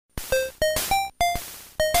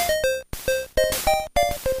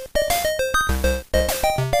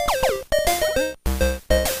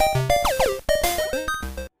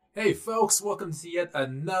folks, welcome to yet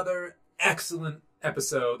another excellent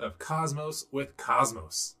episode of Cosmos with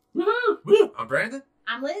Cosmos. Woohoo! Woo! I'm Brandon.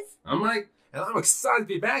 I'm Liz. I'm Mike. And I'm excited to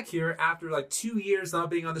be back here after like 2 years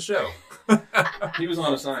not being on the show. He was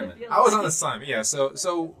on assignment. I was on assignment, yeah. So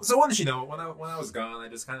why don't you know, when I was gone, I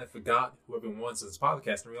just kind of forgot who everyone was in this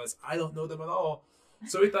podcast and realized I don't know them at all.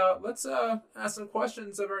 So we thought, let's ask some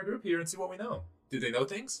questions of our group here and see what we know. Do they know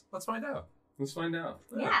things? Let's find out. Let's find out.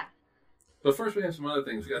 Yeah. But first, we have some other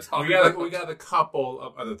things we got to talk We about. got a couple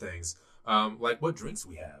of other things, like what drinks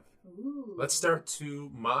we have. Ooh. Let's start to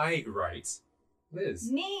my right,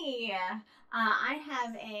 Liz. Me. I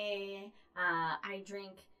have I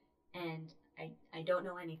drink and I don't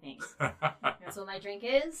know anything. That's what my drink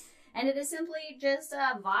is. And it is simply just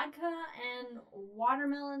vodka and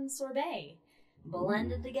watermelon sorbet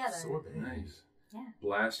blended together. Sorbet. Nice. Yeah.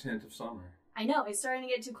 Blast hint of summer. I know, it's starting to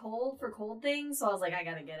get too cold for cold things, so I was like, I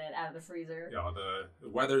gotta get it out of the freezer. Yeah, the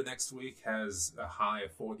weather next week has a high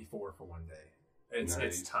of 44 for one day. It's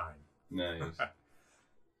time. Nice.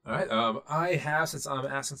 All right. I have, since I'm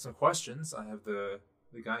asking some questions, I have the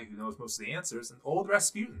guy who knows most of the answers, an Old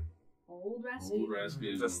Rasputin. Old Rasputin. Old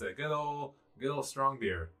Rasputin. Just a good old strong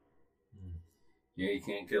beer. Yeah, you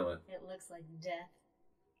can't kill it. It looks like death.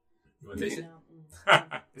 You want to taste it? No.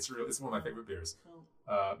 It's one of my favorite beers.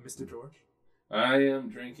 Oh. Mr. George. I am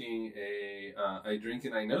drinking I drink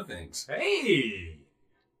and I know things. Hey.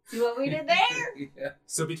 See what we did there? Yeah.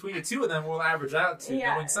 So between the two of them, we'll average out to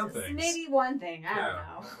knowing some things. Maybe one thing. I don't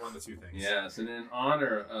know. One of the two things. Yes, and in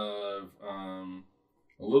honor of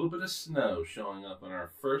a little bit of snow showing up in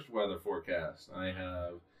our first weather forecast, I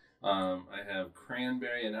have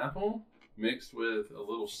cranberry and apple mixed with a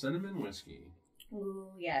little cinnamon whiskey. Ooh,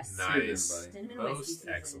 yes. Nice. Cinnamon whiskey Most season.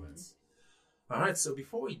 excellent. All right, so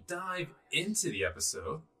before we dive into the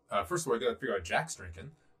episode, first of all, we got to figure out Jack's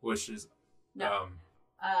drinking, which is No.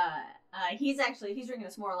 He's drinking a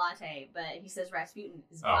s'more latte, but he says Rasputin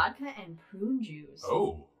is Oh. vodka and prune juice.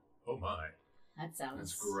 oh my. That sounds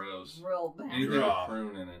That's gross. real bad. Anything with Raw.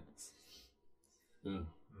 prune in it. Ugh.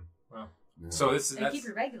 Well, No. so this is And keep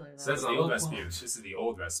it regular though. so that's the Oh, old wow. Rasputin. This is the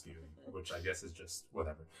old Rasputin, which I guess is just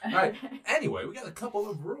whatever. All right. Anyway, we got a couple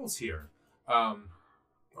of rules here.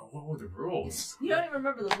 What were the rules? You don't even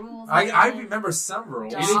remember the rules. I remember some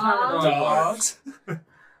rules. Dogs. Dogs.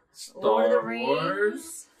 Star Lord of the Wars.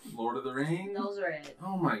 Rings. Lord of the Rings. Those are it.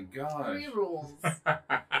 Oh my gosh. 3 rules.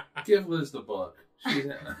 Give Liz the book.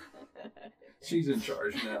 She's in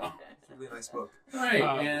charge now. Really nice book. Right.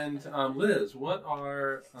 And Liz, what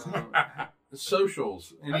are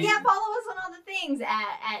socials? Oh yeah, follow us on all the things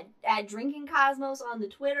at Drinking Cosmos on the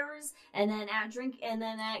Twitters, and then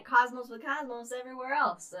at Cosmos with Cosmos everywhere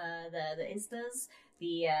else. The Instas,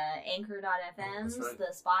 the Anchor.fms, That's right.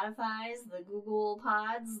 the Spotify's, the Google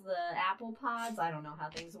Pods, the Apple Pods. I don't know how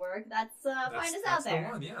things work. Find us out That's there.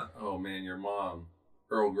 The one, yeah. Oh man, your mom,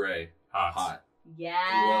 Earl Grey, Hot. hot. Yes.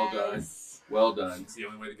 Well done. Well done. It's the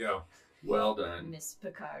only way to go. Well done. Miss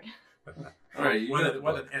Picard. All right, you got the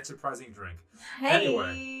what book. an enterprising drink. Hey.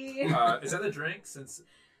 Anyway, is that a drink? Since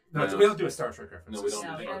No. we don't do a Star Trek reference. No, we don't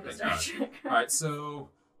No, do we Star don't do Trek. Star Trek. All right, so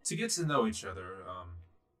to get to know each other,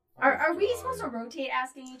 Are we God. supposed to rotate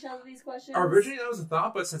asking each other these questions? originally that was a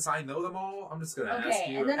thought, but since I know them all, I'm just gonna ask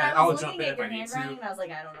Okay, you, and then I I'll was jump looking in at if your I need handwriting, to. and I was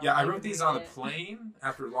like, I don't know. Yeah, if I can wrote these read on a it. plane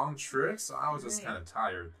after long trips, so I was just Right. kind of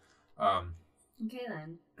tired. Okay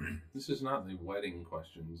then. This is not the wedding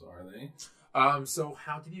questions, are they? So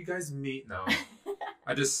how did you guys meet? No,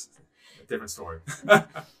 a different story.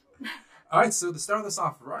 All right, so to start this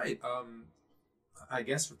off right, I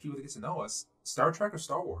guess for people to get to know us, Star Trek or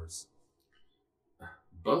Star Wars?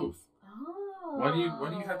 Both. Oh. Why do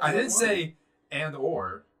you have? I didn't One. say and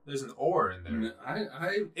or. There's an or in there.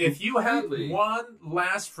 I If you have completely- one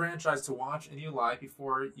last franchise to watch in your life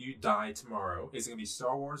before you die tomorrow, is it going to be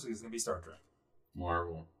Star Wars or is it going to be Star Trek?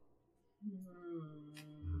 Marvel,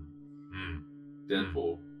 Mm.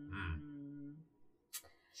 Deadpool.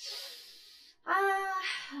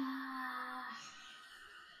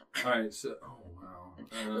 All right, so wow.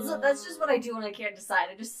 That's just what I do when I can't decide.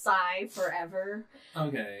 I just sigh forever.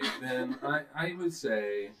 Okay, then I would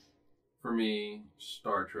say, for me,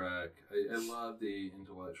 Star Trek. I love the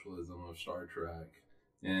intellectualism of Star Trek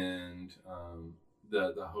and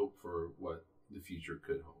the hope for what the future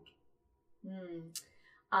could hold.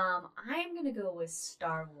 I'm gonna go with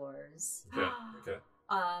Star Wars. Okay.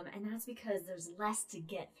 And that's because there's less to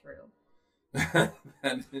get through.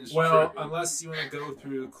 That is Well, true. unless you want to go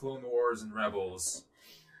through Clone Wars and Rebels.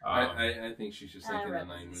 I think she's just thinking the Rebels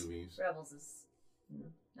 9 movies. Rebels is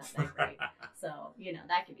not that great, so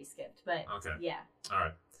that could be skipped. But Okay. yeah, All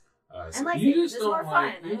right. and So like You it's just more don't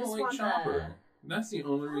like fun. you I don't just like want Chopper. That's the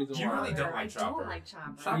only reason You why. really don't like I Chopper. don't like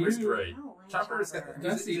Chopper. Chopper's You- great. I don't like Chopper's Chopper. got-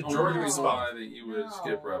 That's He's the a only droid reason response. why that you would No.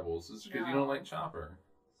 skip Rebels is because you No. don't like Chopper.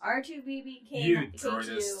 R2BB You K2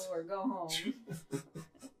 droidist. or go home.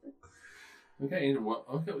 Okay, and what?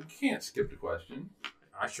 Okay, we can't skip the question.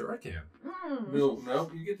 I sure can.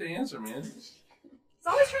 No, you get the answer, man. He's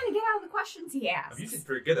always trying to get out of the questions he asks. I'm usually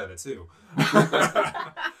pretty good at it too.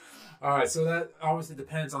 All right, so that obviously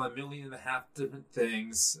depends on 1.5 million different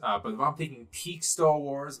things. But if I'm thinking peak Star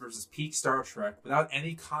Wars versus peak Star Trek, without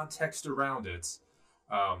any context around it,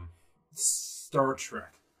 Star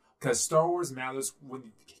Trek, because Star Wars matters when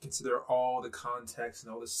you consider all the context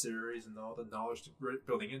and all the series and all the knowledge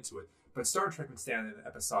building into it. But Star Trek can stand in an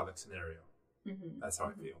episodic scenario. Mm-hmm. That's how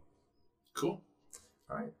I feel. Cool.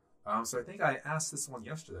 All right. So I think I asked this one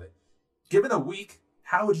yesterday. Given a week,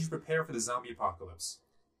 how would you prepare for the zombie apocalypse?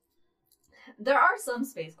 There are some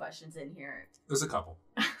space questions in here. There's a couple.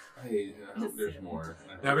 I hope there's more.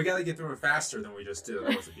 Now we got to get through it faster than we just did.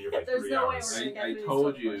 That was a beautiful There's 3 no way hours. we're gonna get I through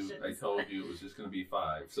told these you. questions. I told you it was just going to be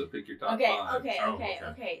 5. So pick your top Okay, 5.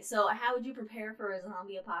 okay. So how would you prepare for a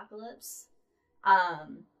zombie apocalypse?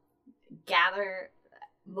 Gather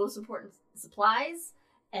most important supplies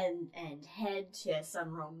and head to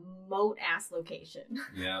some remote ass location.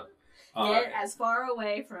 Yeah. Get as far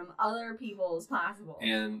away from other people as possible.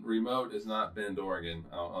 And remote is not Bend, Oregon.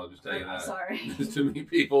 I'll just tell you I'm that. sorry. There's too many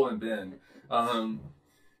people in Bend.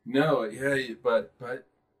 No, yeah, but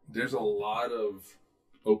there's a lot of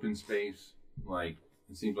open space. Like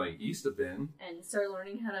it seems like east of Bend. And start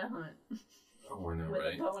learning how to hunt. Oh, I know, With a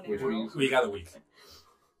right? bow and Which arrow. means, We got a week.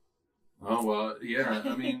 oh well, yeah.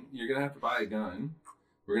 I mean, you're gonna have to buy a gun.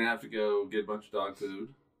 We're gonna have to go get a bunch of dog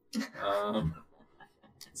food,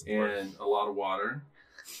 and a lot of water.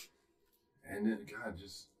 And then, God,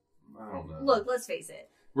 just I don't know. Look, let's face it.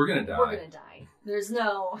 We're gonna die. We're gonna die. There's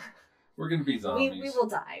no. We're gonna be zombies. We will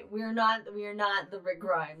die. We are not the Rick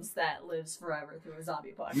Grimes that lives forever through a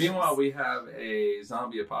zombie apocalypse. Meanwhile, we have a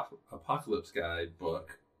zombie apocalypse guide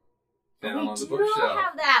book down we on the do bookshelf.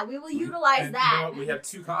 have that. We will utilize And, that. you know what? We have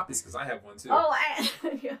 2 copies because I have one too. Oh,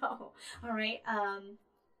 all right.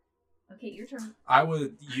 Okay, your turn. I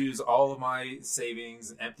would use all of my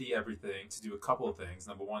savings and empty everything to do a couple of things.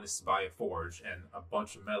 Number one is to buy a forge and a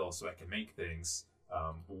bunch of metal so I can make things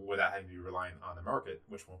without having to be reliant on the market,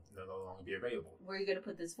 which will no longer be available. Where are you going to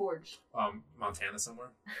put this forge? Montana somewhere.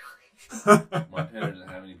 Montana doesn't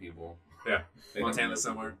have any people. Yeah, They don't Montana know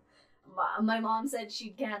somewhere. My mom said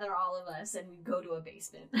she'd gather all of us and we'd go to a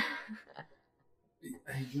basement. people.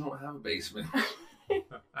 Hey, you don't have a basement.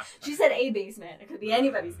 She said a basement. It could be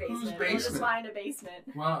anybody's basement. Whose We'll just basement? find a basement.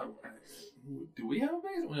 Well, do we have a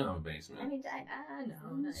basement? We don't have a basement. I mean,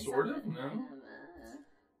 no. it's Sort not- of, no.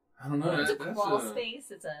 I don't know. It's a That's crawl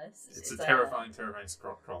space. It's a terrifying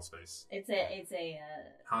crawl space. It's a.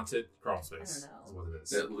 Haunted crawl space. I don't know. Is what it is.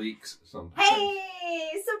 that leaks sometimes.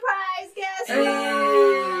 Hey, surprise guest!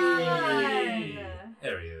 Hey!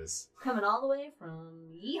 There he is. Coming all the way from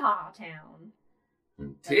Yeehaw Town,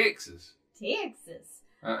 From Texas. Texas.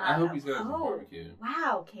 I hope he's got some oh. barbecue.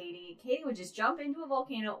 Wow, Katie. Katie would just jump into a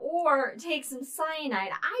volcano or take some cyanide.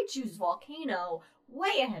 I choose volcano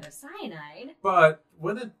way ahead of cyanide. But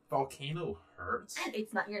when a volcano hurts, And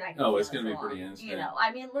it's not. You're not. Oh, Gonna it's feel gonna it be for pretty long. instant. You know,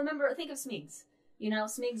 I mean, remember, think of Smeagol. You know,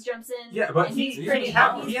 Smeagol jumps in. Yeah, but and he he's pretty.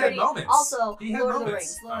 had he's moments. Also, He had Lord of the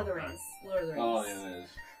moments. Rings. Lord of the Oh, Rings. Lord of the Rings. Oh, yeah, it is.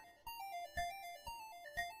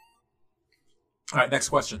 all right. Next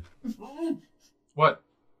question. What?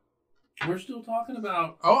 We're still talking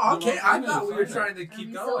about. Oh, the okay. I volcanoes, thought we were aren't we? trying to Are keep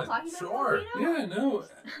we still going. talking about Sure. volcano? Yeah, no.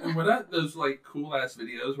 And when those like cool ass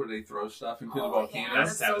videos where they throw stuff into the volcano, Yeah,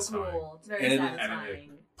 That's that's so satisfying. cool. It's very And-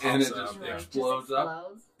 satisfying. and it Pops just up, You know, yeah. it explodes up.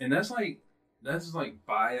 explodes. and that's like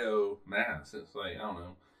biomass. It's like I don't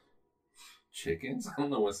know, chickens. I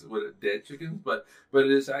don't know what dead chickens, but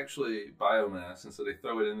it is actually biomass, and so they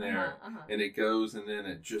throw it in there, and it goes, and then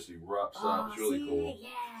it just erupts up. It's really cool.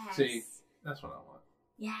 Yes. See? That's what I want.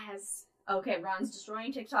 Yes. Okay, Ron's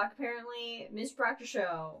destroying TikTok apparently. Miss Proctor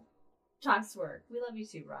Show. Talks work. We love you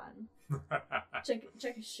too, Ron.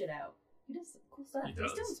 Check his shit out. He does some cool stuff. He He's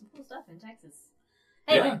does. doing some cool stuff in Texas.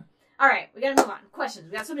 Anyway. Yeah. All right, we gotta move on. Questions.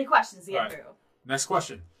 We got so many questions to get All right. through. Next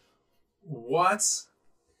question. What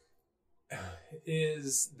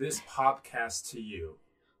is this podcast to you?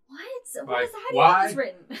 What? Like, How do you why? have this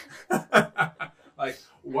written? Like,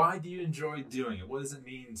 why do you enjoy doing it? What does it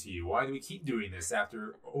mean to you? Why do we keep doing this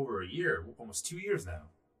after over a year, almost 2 years now?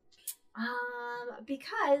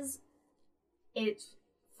 Because it's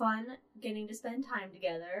fun getting to spend time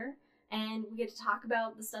together, and we get to talk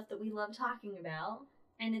about the stuff that we love talking about,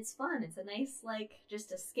 And it's fun. It's a nice, like,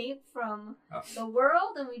 just escape from Oh. the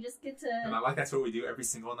world, and we just get And I to. like that's what we do every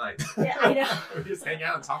single night. Yeah, I know. We just hang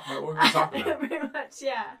out and talk about what we're going to talk about. Pretty much,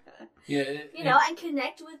 yeah. Yeah, You know, and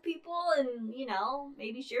connect with people, and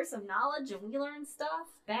maybe share some knowledge, and we learn stuff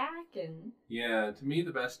back, and yeah. To me,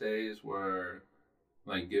 the best days were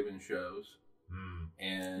like giving shows, Mm.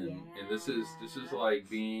 and this is like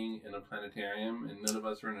being in a planetarium, and none of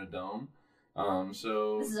us are in a dome.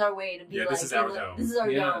 So this is our way to be Yeah, like, this is our in the- dome. This is our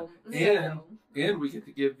Yeah. dome. This is our And- dome. and we get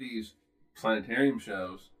to give these planetarium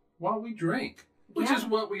shows while we drink, which Yeah. is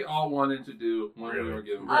what we all wanted to do when we Really? were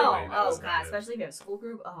given. Really? Oh, That oh was god, not it. especially if you have a school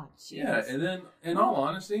group. Oh, jeez. Yeah, and then in all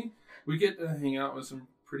honesty, we get to hang out with some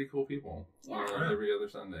pretty cool people Yeah. every other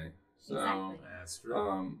Sunday. So, Exactly. That's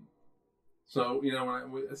true. so when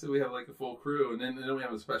I said we have like a full crew, and then we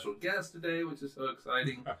have a special guest today, which is so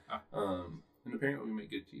exciting. And apparently we make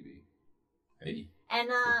good TV. Hey. And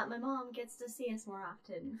my mom gets to see us more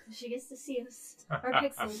often. She gets to see us, our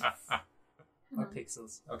pixels. Our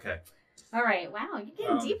pixels. Okay. All right, wow, you're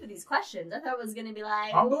getting Um, deep with these questions. I thought it was going to be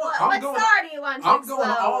like, I'm going- what I'm going- star do you want to I'm explode? going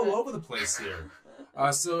all over the place here.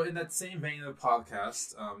 So in that same vein of the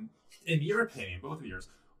podcast, in your opinion, both of yours,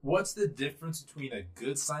 what's the difference between a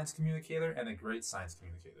good science communicator and a great science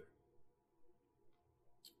communicator?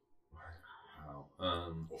 Wow.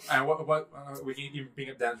 And what we can even bring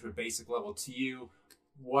it down to a basic level. To you,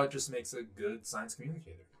 what just makes a good science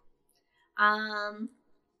communicator?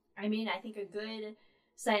 I mean, I think a good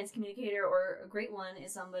science communicator or a great one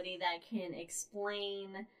is somebody that can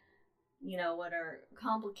explain, what are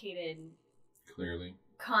complicated Clearly.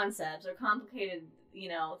 concepts or complicated,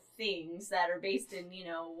 things that are based in,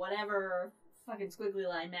 whatever fucking squiggly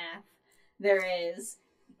line math there is,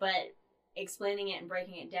 but explaining it and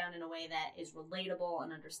breaking it down in a way that is relatable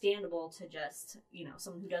and understandable to just,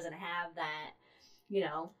 someone who doesn't have that,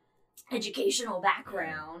 educational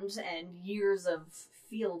background and years of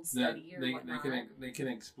field study or whatnot. They can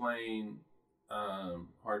explain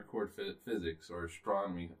hardcore physics or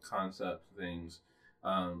astronomy concept things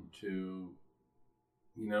to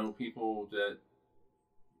people that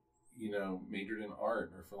majored in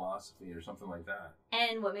art or philosophy or something like that.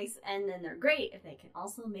 And then they're great if they can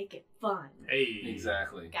also make it fun. Hey.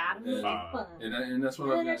 Exactly. Gotta make it fun. And that's what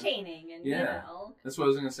And I was gonna, entertaining and Yeah. that's what I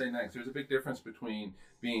was going to say next. There's a big difference between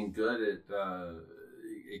being good at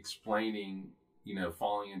explaining,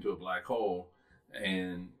 falling into a black hole,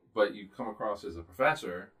 but you come across as a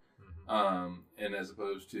professor, and as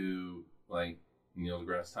opposed to like Neil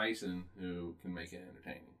deGrasse Tyson, who can make it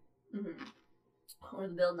entertaining. Mm-hmm. Or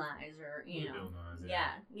the Bill Nyes, or Bill Nyes,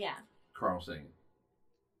 yeah. Carl Sagan.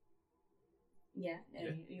 Yeah,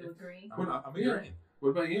 Yeah. you agree? I'm agreeing. What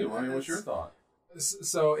about you? I mean, what's your thought?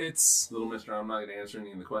 So it's Little Mister, I'm not going to answer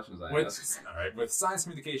any of the questions I asked. all right. With science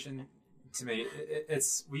communication, to me,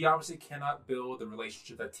 it's we obviously cannot build the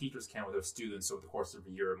relationship that teachers can with their students over the course of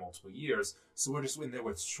a year or multiple years. So we're just in there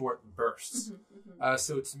with short bursts.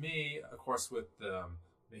 So to me, of course, with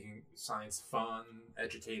making science fun,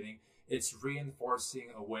 educating, it's reinforcing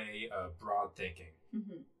a way of broad thinking,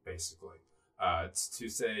 basically. It's to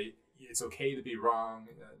say it's okay to be wrong.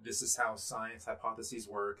 This is how science hypotheses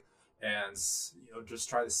work. And just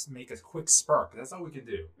try to make a quick spark. That's all we can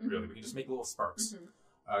do, really. We can just make little sparks.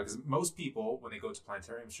 Because most people, when they go to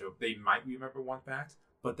planetarium show, they might remember one fact,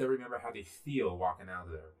 but they remember how they feel walking out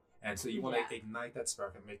of there. And so you want to ignite that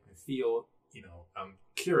spark and make them feel,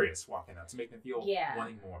 curious walking out, to make them feel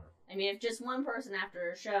wanting more. I mean, if just one person after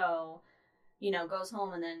a show, goes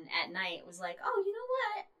home and then at night was like, oh, you know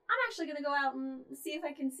what? I'm actually going to go out and see if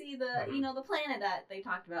I can see the, the planet that they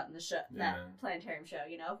talked about in the show, that planetarium show.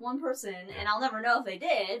 If one person, and I'll never know if they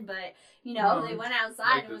did, but, they went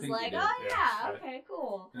outside and was like, oh, yeah, okay,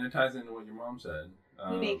 cool. And it ties into what your mom said.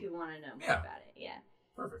 We make people want to know more about it,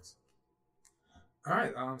 Perfect. All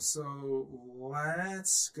right, so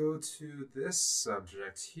let's go to this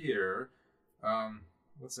subject here.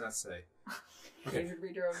 What's that say? Okay. You should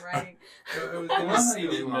read your own writing. Was it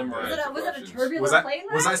a turbulent plane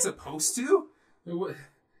ride? Was I supposed to? It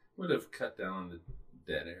would have cut down on the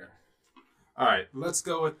dead air. All right, let's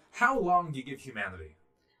go with how long do you give humanity?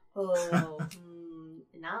 Oh,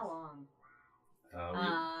 not long.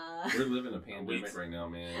 We're living a pandemic right now,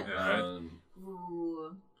 man.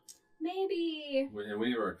 Ooh, maybe. And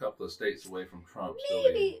we were a couple of states away from Trump.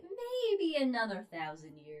 Maybe another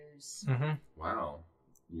 1,000 years. Wow,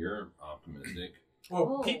 you're optimistic.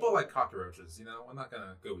 Well, people like cockroaches. We're not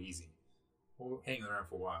gonna go easy. We'll hang around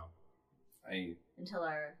for a while. Until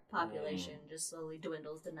our population just slowly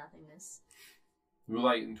dwindles to nothingness. We're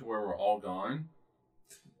like into where we're all gone,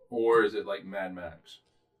 or is it like Mad Max?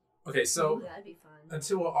 Okay, so Ooh, that'd be fun.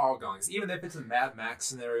 until we're all gone, 'cause even if it's a Mad Max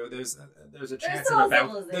scenario, there's a chance still of a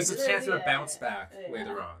civilization. there's a chance of a Yeah. bounce back Yeah.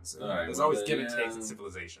 later on. So All right, there's well, always then, give and yeah. takes in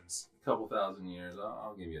civilizations. A couple thousand years.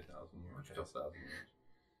 I'll give you 1,000 years. Okay. 2,000 years.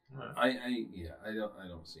 Right. I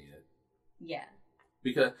don't see it Yeah.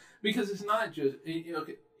 because it's not just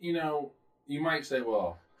okay. You might say,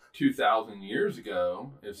 well, 2,000 years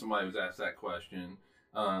ago, if somebody was asked that question,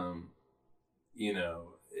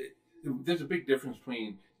 there's a big difference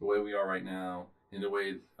between the way we are right now and the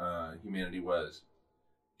way humanity was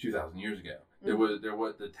 2,000 years ago. Mm-hmm. There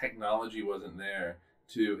was the technology wasn't there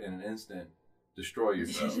to in an instant destroy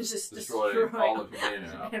yourself, Just destroy all of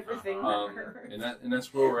humanity. Everything. And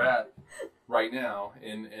that's where we're at right now.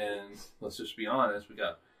 And let's just be honest, we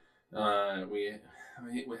got we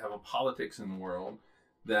have a politics in the world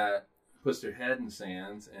that puts their head in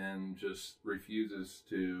sand and just refuses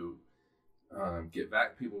to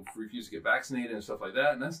people refuse to get vaccinated and stuff like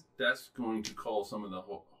that, and that's going to cull some of the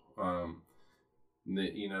whole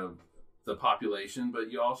the population.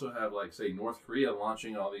 But you also have, like, say, North Korea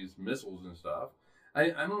launching all these missiles and stuff. I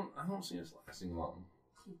don't see us lasting long.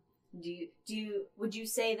 Would you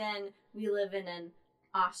say then we live in an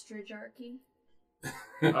ostricarchy?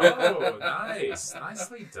 Oh, nice.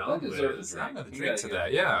 Nicely done, That deserves Liz. a drink. I'm going to You drink gotta today. get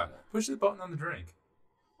it. Yeah. Push the button on the drink.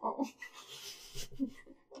 Oh.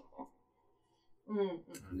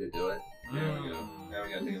 Did it do it? There we go. Now we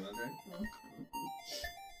gotta take another drink.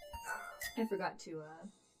 I forgot to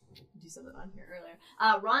do something on here earlier.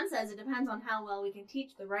 Ron says it depends on how well we can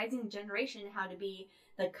teach the rising generation how to be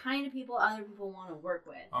the kind of people other people want to work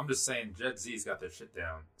with. I'm just saying, Gen Z's got their shit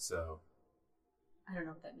down. So I don't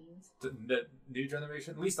know what that means. the new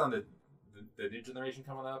generation, at least on the new generation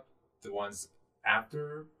coming up, the ones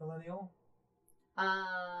after millennial.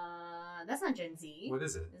 That's not Gen Z. What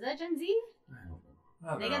is it? Is that Gen Z? I don't know. I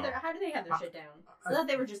don't They know. got how do they have their shit down? I thought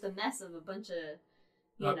they were just a mess of a bunch of,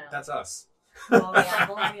 No, that's us. Oh yeah,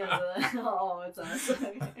 millennials. Oh, it's us.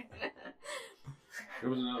 Okay. There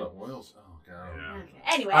was another oils. Oh god. Yeah. Okay.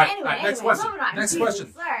 Anyway, All right, anyway, all right, next anyway, question. moving on. Next Jesus,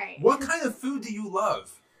 question. Sorry. What kind of food do you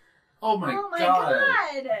love? Oh my Oh my god.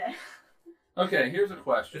 god. Okay, here's a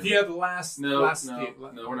question. If you had the last, No, last no,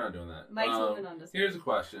 we're not doing that. Mike's moving on to Here's a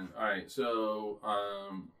question. All right, so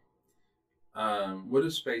what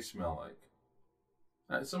does space smell like?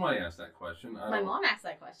 Somebody asked that question. My mom asked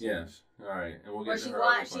that question. Yes. All right, and we'll Where get to she her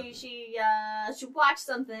watched, other question. she watched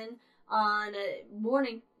something on a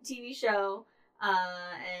morning TV show,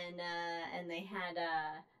 and they had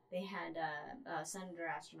Senator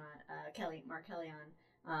astronaut Mark Kelly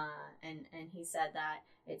on, and he said that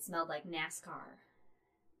it smelled like NASCAR,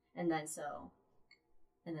 and then so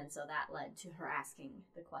that led to her asking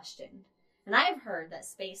the question. And I have heard that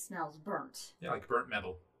space smells burnt. Yeah, like burnt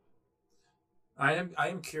metal. I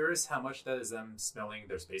am curious how much that is them smelling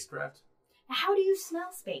their spacecraft. How do you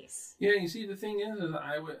smell space? Yeah, you see, the thing is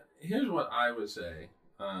here's what I would say.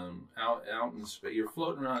 Out in space, you're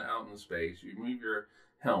floating around out in space. You move your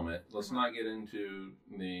helmet. Let's not get into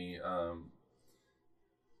the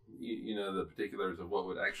the particulars of what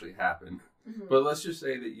would actually happen. Mm-hmm. But let's just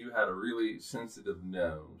say that you had a really sensitive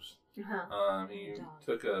nose. Uh-huh. You Dog.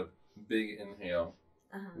 took a big inhale,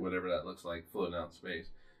 Uh-huh. whatever that looks like, floating out in space.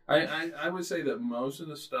 I would say that most of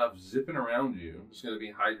the stuff zipping around you is going to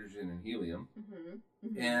be hydrogen and helium. Mm-hmm.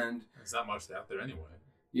 Mm-hmm. And There's not much out there anyway.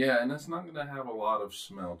 yeah, and that's not going to have a lot of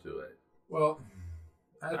smell to it. Well,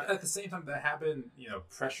 at the same time that happen,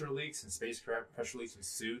 pressure leaks in spacecraft, pressure leaks in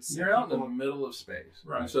suits. You're out in the middle of space.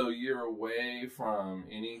 Right. And so you're away from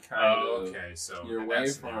any kind of... Okay, so You're in away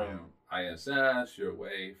that scenario. from ISS. You're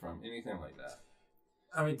away from anything like that.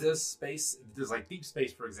 I mean, does like deep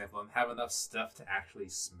space, for example, have enough stuff to actually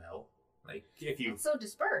smell? Like, if you... It's so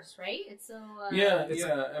dispersed, right? It's so... Yeah. It's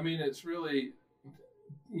I mean, it's really...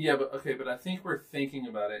 Yeah, but I think we're thinking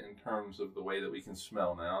about it in terms of the way that we can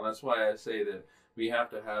smell now. That's why I say that we have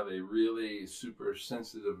to have a really super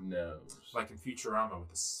sensitive nose. Like in Futurama with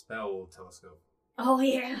the smell telescope. Oh,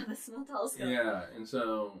 yeah, the smell telescope. Yeah, and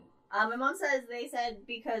so... My mom says they said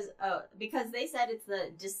because they said it's the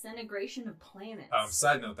disintegration of planets.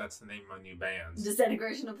 Side note, that's the name of my new band.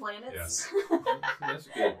 Disintegration of planets. Yes. That's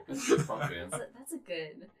good. That's a good punk band.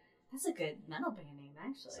 That's a good metal band name,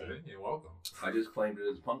 actually. So, you're welcome. I just claimed it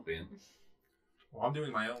as a punk band. Well, I'm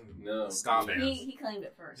doing my own No. ska band. He claimed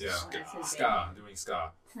it first. Yeah, so that's his ska. band. I'm doing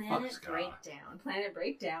ska. Planet ska. Breakdown. Planet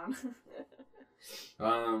Breakdown.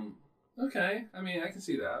 Okay. I mean, I can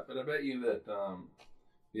see that, but I bet you that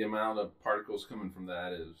the amount of particles coming from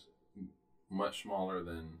that is much smaller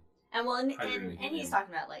than... And well, and Hydrogen and he's helium.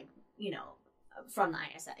 talking about, like, from the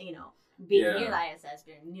ISS, being Yeah. near the ISS,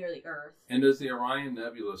 being near the Earth. And does the Orion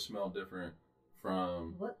Nebula smell different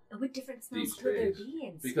from... What what different deep smells could there space. be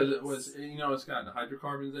in Because space? it was, it's got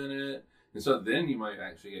hydrocarbons in it. And so then you might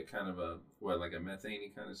actually get kind of like a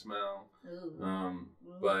methane kind of smell. Ooh.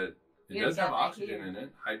 But it We does haven't have got that oxygen here. in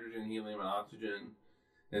it, hydrogen, helium, and oxygen.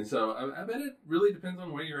 And so I bet it really depends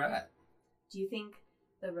on where you're at. Do you think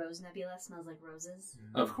the Rose Nebula smells like roses?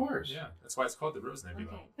 Of course. Yeah, that's why it's called the Rose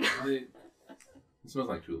Nebula. Okay. It smells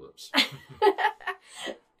like tulips.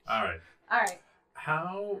 All right. All right.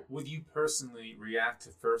 How would you personally react to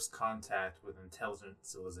first contact with intelligent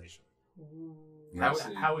civilization? Ooh.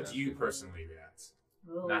 How would That's you good. personally react?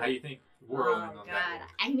 Ooh. Now, how do you think we're Oh on God! that?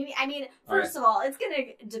 I mean, All first of all, it's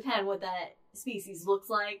gonna depend what that species looks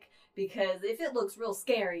like, because if it looks real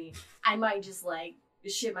scary, I might just like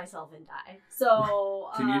shit myself and die. So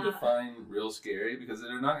Can you define real scary? Because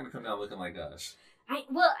they're not going to come down looking like us.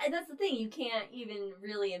 That's the thing. You can't even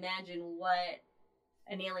really imagine what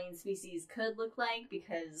an alien species could look like,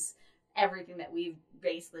 because everything that we've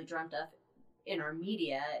basically dreamt up in our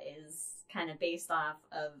media is kind of based off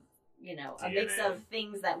of, a mix DNA. of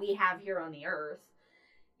things that we have here on the Earth,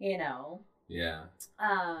 Yeah.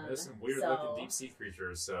 There's some weird looking deep sea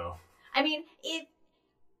creatures, so. I mean,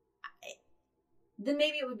 then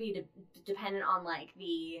maybe it would be dependent on like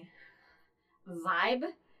the vibe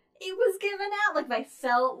it was given out. Like if I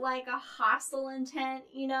felt like a hostile intent,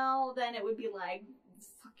 then it would be like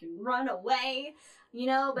fucking run away,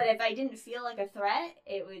 But if I didn't feel like a threat,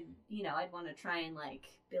 it would, I'd want to try and like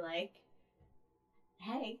be like,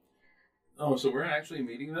 hey. Oh, so we're actually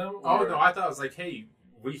meeting them? Oh, Or- no, I thought it was like, hey,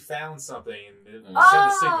 we found something and send Oh,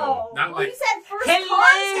 a signal. Not like, you said first hello!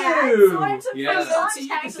 contact, so I took Yeah. first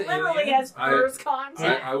contact It's the literally aliens. as first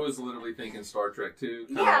contact. I was literally thinking Star Trek 2.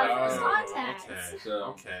 kinda Yeah, like first that. contact. okay. So,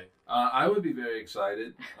 Okay. I would be very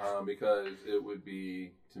excited because it would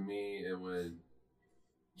be, to me, it would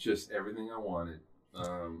just everything I wanted.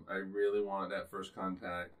 I really wanted that first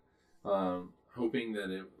contact. Hoping that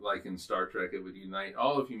it, like in Star Trek, it would unite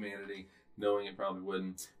all of humanity, knowing it probably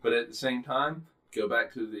wouldn't. But at the same time, go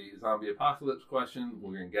back to the zombie apocalypse question.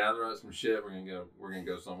 We're gonna gather up some shit. We're gonna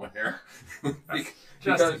go somewhere.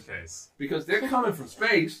 Just in case. Because they're coming from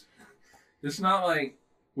space. It's not like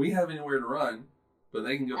we have anywhere to run, but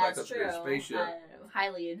they can go back up That's to true. their spaceship.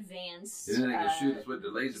 Highly advanced And then they can shoot us with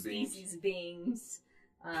their laser beams. species beings.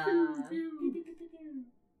 Pew, pew.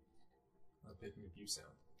 A big review sound.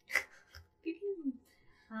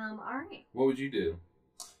 All right. What would you do?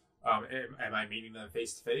 Am I meeting them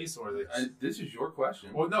face to face or This is your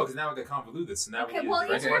question. Well, no, because now it got convoluted. So now Okay, we well, need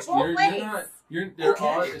to answer direct it question. both ways. They're Okay.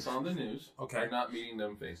 on, it's on the news. Okay. You're not meeting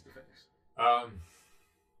them face to face.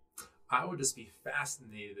 I would just be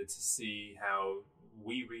fascinated to see how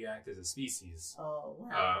we react as a species. Oh,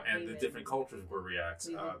 wow. And the different cultures will react.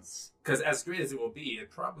 we would- Because as great as it will be,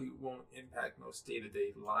 it probably won't impact most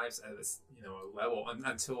day-to-day lives at this, a level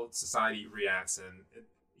until society reacts and it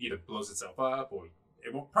either blows itself up or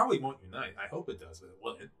it probably won't unite. I hope it does, but it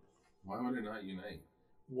wouldn't. Why would it not unite?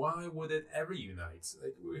 Why would it ever unite?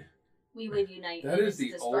 Like, we would unite That in is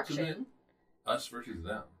the destruction. ultimate us versus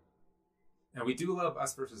them. and we do love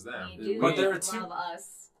us versus them. We do But there are love two-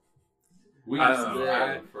 us. We I don't know.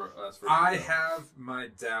 stand for us versus I them. have my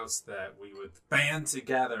doubts that we would band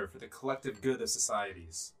together for the collective good of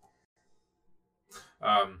societies.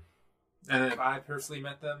 And if I personally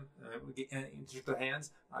met them and I would get into their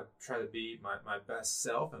hands, I'd try to be my best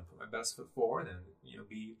self and put my best foot forward and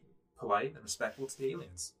be polite and respectful to the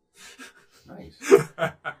aliens. Nice.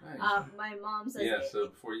 Nice. My mom says Yeah, so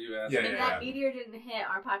before you ask... Yeah, if that meteor didn't hit,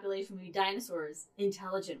 our population would be dinosaurs,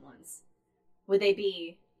 intelligent ones. Would they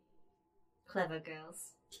be clever girls?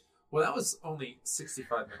 Well, that was only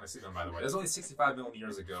 65 million, by the way. That was only 65 million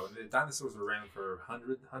years ago. And the dinosaurs were around for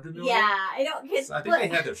 100 million? Yeah, I don't get. So I think they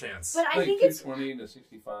had their chance. But I like think it's. 220 to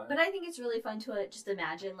 65. But I think it's really fun to just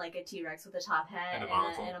imagine like a T-Rex with a top hat And a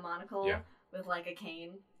monocle. and a monocle Yeah. with like a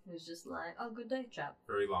cane, who's just like, "Oh, good day, chap."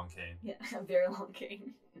 Very long cane. Yeah, a very long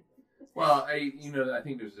cane. Well, I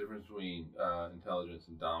think there's a difference between intelligence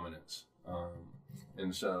and dominance.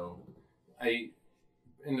 And so,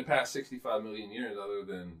 in the past 65 million years, other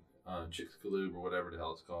than Chicxulub or whatever the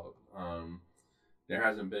hell it's called, there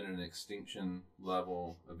hasn't been an extinction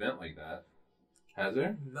level event like that. Has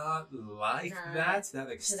there? Not like Not that to that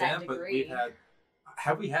extent, but degree. we've had.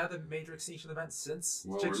 Have we had a major extinction event since?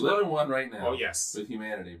 Well, we're Chicxulub? living one right now. Oh, yes. With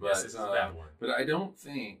humanity, but Yes, this is a bad one. But I don't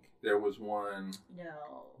think there was one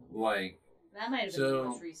No, like. that might have been So- the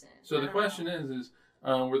most recent. So I the don't question know. is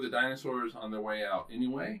were the dinosaurs on their way out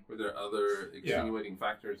anyway? Were there other extenuating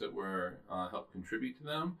factors that were helped contribute to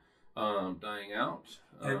them dying out?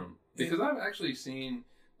 Because I've actually seen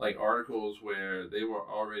like articles where they were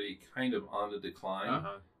already kind of on the decline.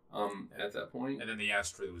 Uh-huh. at that point. And then the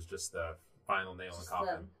asteroid was just the final nail in the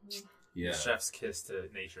coffin. Yeah. The chef's kiss to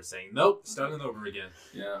nature, saying, "Nope, starting over again."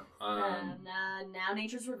 Yeah. Now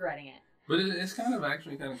nature's regretting it. But it's kind of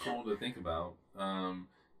actually kind of cool to think about.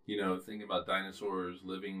 Thinking about dinosaurs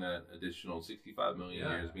living that additional 65 million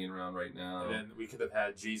years, being around right now. And then we could have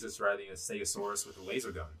had Jesus riding a Stegosaurus with a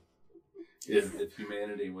laser gun. If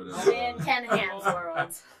humanity would have... Only in Ken Ham's world.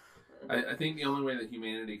 I think the only way that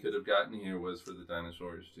humanity could have gotten here was for the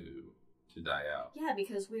dinosaurs to die out. Yeah,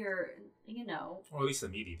 because we're, or at least the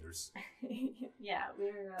meat eaters. yeah,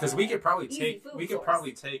 we're. Because we could probably easy take food source.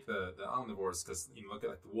 the omnivores. Because look at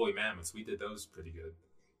like the woolly mammoths. We did those pretty good.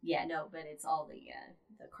 Yeah, no, but it's all the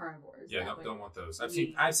carnivores. Yeah, that don't want those.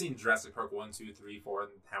 we- I've seen Jurassic Park 1, 2, 3, 4,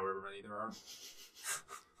 and however many there are.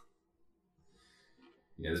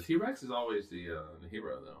 Yeah, the T-Rex is always the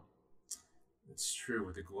hero, though. It's true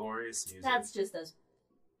with the glorious music. That's just us.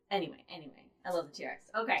 Anyway, I love the T-Rex.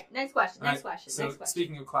 Okay, next question. Next question. So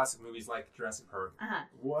speaking of classic movies like Jurassic Park,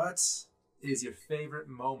 what is your favorite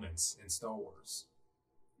moments in Star Wars?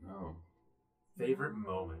 Oh. Favorite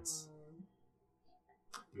moments.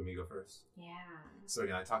 You want me to go first? Yeah. So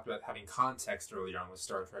again, I talked about having context earlier on with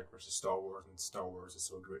Star Trek versus Star Wars, and Star Wars is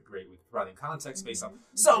so great with providing context based on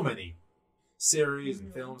so many series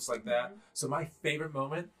and films like that. So my favorite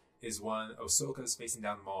moment is when Ahsoka is facing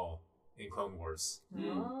down Maul in Clone Wars.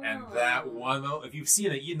 Oh. And that one moment, if you've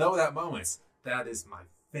seen it, you know that moment. That is my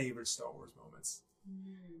favorite Star Wars moments.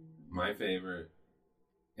 My favorite,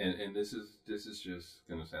 and this is just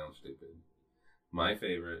gonna sound stupid. My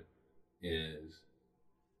favorite is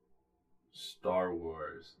Star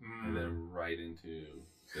Wars, and then right into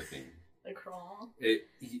the theme. The crawl. It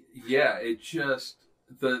just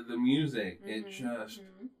the music. It just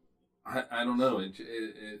I don't know. It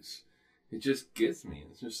just gets me.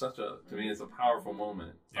 It's just to me, it's a powerful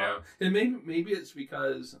moment. Yeah. And maybe it's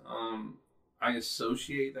because I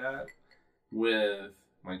associate that with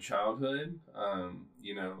my childhood.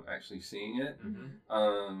 Actually seeing it,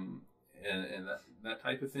 and that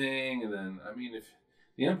type of thing. And then if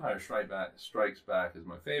The Empire Strikes Back is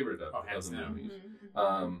my favorite of the movies.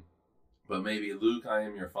 But maybe Luke, I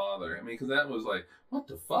Am Your Father. Because that was like, what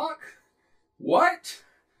the fuck? What?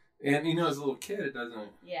 And as a little kid, it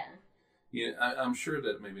doesn't. Yeah. I'm sure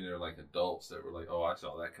that maybe they're like adults that were like, "Oh, I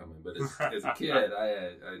saw that coming," but as a kid,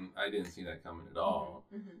 I didn't see that coming at all.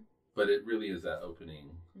 But it really is that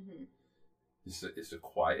opening. It's a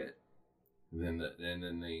quiet, and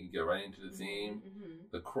then they go right into the theme,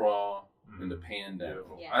 the crawl, and the pan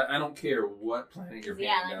down. Yeah. I don't care what planet you're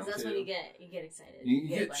panning down that's to. when you get excited. You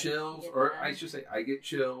get chills, I should say, I get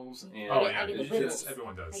chills. And I get the wiggles.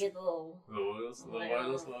 Everyone does. I get the little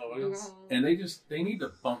wiggles. And they need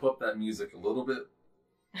to bump up that music a little bit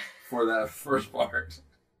for that first part.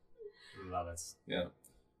 Love it. Yeah.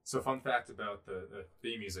 So fun fact about the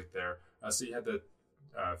theme music there. So you had the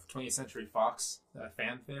 20th Century Fox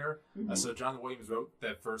fanfare. So John Williams wrote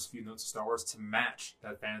that first few notes of Star Wars to match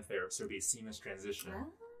that fanfare, so it'd be a seamless transition.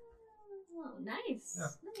 Oh, nice. Yeah.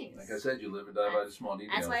 Nice. Like I said, you live and die by the small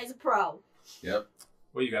details. That's why he's a pro. Yep.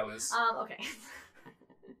 What you got, Liz? Okay.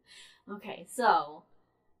 Okay, so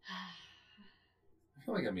I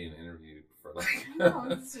feel like I'm being interviewed for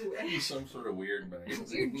some sort of weird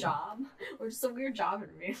magazine. Weird job. Or just a weird job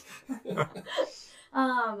interview.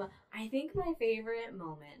 I think my favorite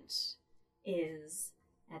moment is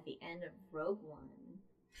at the end of Rogue One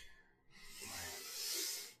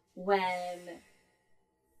when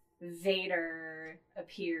Vader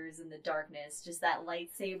appears in the darkness, just that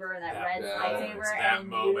lightsaber and that red lightsaber,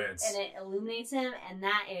 and it illuminates him, and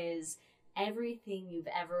that is everything you've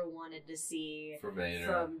ever wanted to see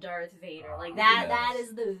from Darth Vader. That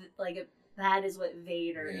is that is what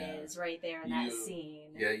Vader is right there in that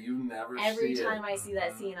scene. Yeah, you never Every see time it. I see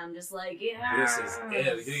that scene, I'm just like, This is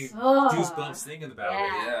it. Getting goosebumps thinking about it.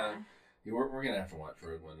 Yeah. We're going to have to watch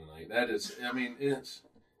Rogue One tonight. That is,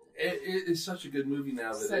 it's such a good movie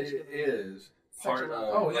now that it is part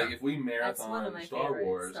of, if we marathon Star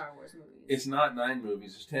Wars movies. It's not 9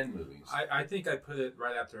 movies, it's 10 movies. I think I put it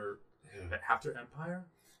right after Empire?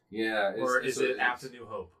 Yeah. Or is it after New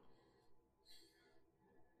Hope?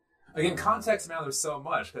 Again, context matters so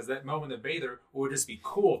much, because that moment of Vader would just be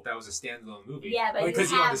cool if that was a standalone movie. Yeah, but because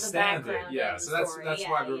you understand the it. Yeah, so that's story.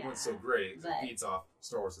 why Rogue One's so great, because it feeds off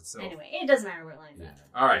Star Wars itself. Anyway, it doesn't matter what lines up.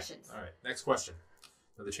 All right. Next question.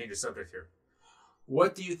 Another change of subject here.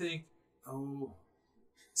 What do you think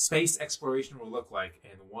space exploration will look like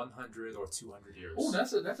in 100 or 200 years? Oh,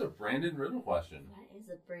 that's a Brandon Riddle question. That is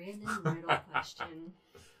a Brandon Riddle question.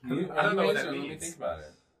 I don't know what that means. Let me think about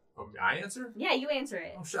it. I answer? Yeah, you answer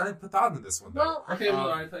it. Oh shit! I didn't put thought into this one. Though. Well, Okay,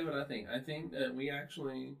 well, I tell you what I think. I think that we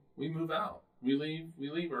move out. We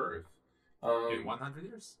leave Earth. In 100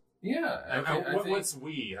 years. Yeah. I think What's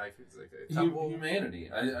we? I feel like a couple. Humanity.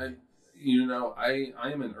 I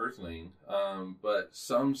am an Earthling, but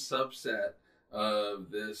some subset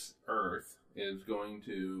of this Earth is going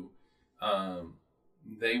to. We'll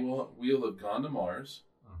have gone to Mars.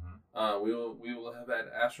 We will have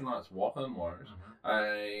had astronauts walk on Mars.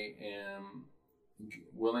 I am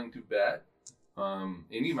willing to bet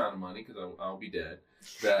any amount of money, because I'll be dead,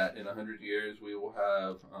 that in 100 years we will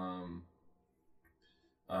have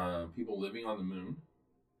people living on the moon.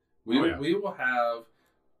 We will have,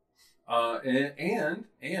 and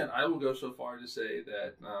I will go so far to say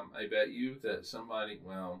that I bet you that somebody,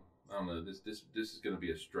 well, I don't know, this is going to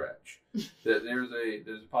be a stretch. That there's a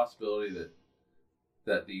possibility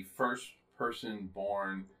that the first person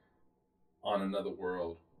born on another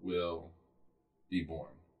world will be born.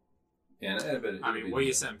 And I bet I mean, where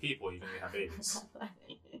you send people, you're gonna have babies.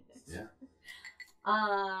 Yeah.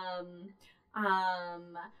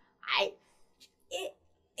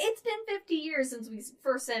 It's been 50 years since we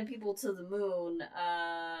first sent people to the moon.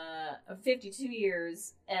 52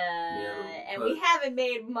 years, and we haven't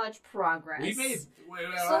made much progress. We made.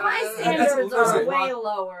 So my standards are way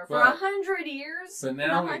lower. For 100 years. But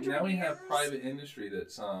now we have private industry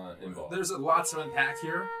that's involved. There's a lot to unpack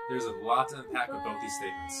here. There's a lot to unpack with both these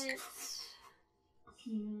statements.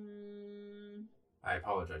 I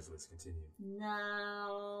apologize. Let's continue.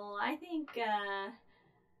 No, I think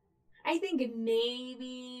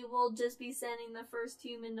maybe we'll just be sending the first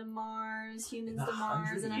humans to Mars in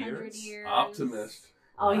 100 years. Optimist.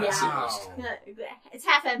 Oh yeah, it's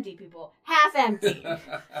half empty, people. Half empty.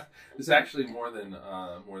 It's actually more than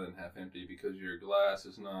half empty, because your glass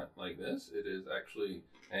is not like this. It is actually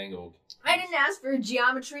angled. I didn't ask for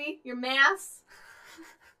geometry. Your maths.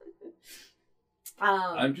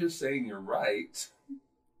 I'm just saying you're right.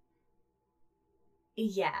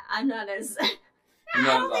 Yeah, I'm not as. I'm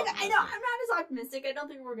not as optimistic. I don't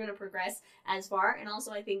think we're going to progress as far. And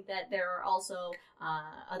also, I think that there are also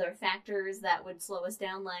other factors that would slow us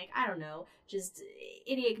down, like, I don't know, just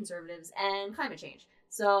idiot conservatives and climate change.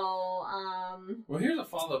 So, Well, here's a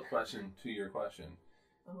follow-up question to your question.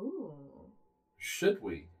 Ooh. Should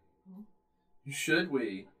we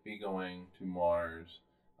be going to Mars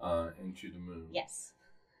and to the moon? Yes.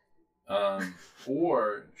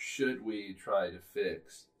 Or should we try to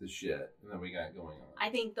fix the shit that we got going on? I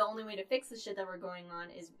think the only way to fix the shit that we're going on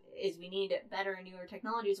is we need better and newer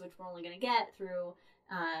technologies, which we're only going to get through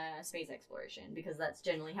space exploration, because that's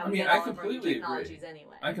generally how we get all of our new technologies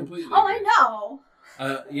anyway. I completely agree. I know!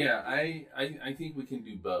 Yeah, I think we can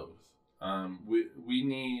do both. We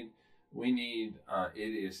need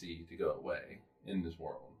idiocy to go away in this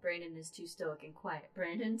world. Brandon is too stoic and quiet.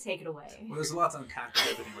 Brandon, take it away. Well, there's a lot to unpack with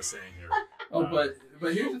everything we're saying here. But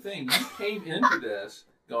here's the thing. You came into this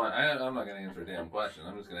going, I'm not going to answer a damn question.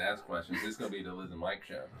 I'm just going to ask questions. This is going to be the Liz and Mike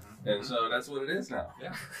show. And so that's what it is now.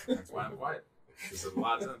 Yeah, that's why I'm quiet. There's a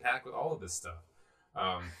lot to unpack with all of this stuff.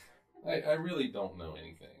 I really don't know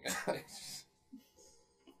anything.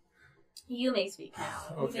 You may speak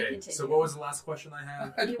now. Okay, so what was the last question I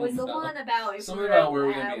had? It was the one about if something about where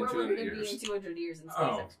we're going to be in 200 years in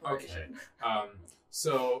space exploration. Okay.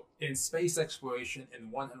 So in space exploration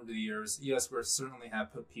in 100 years, yes, we'll certainly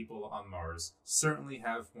have put people on Mars. Certainly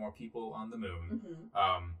have more people on the moon.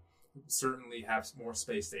 Mm-hmm. Certainly have more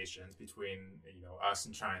space stations between us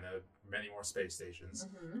and China. Many more space stations.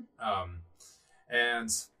 Mm-hmm. And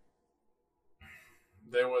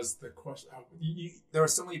there was the question. There were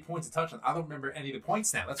so many points to touch on. I don't remember any of the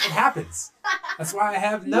points now. That's what happens. That's why I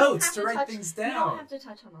have notes to write things down. You don't have to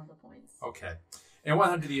touch on all the points. Okay. In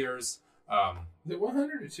 100 years... is it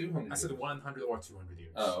 100 or 200? I said 100 or 200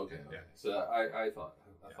 years. Oh, okay. Yeah. So I thought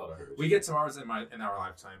I heard. We get to Mars in our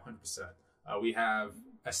lifetime, 100%. We have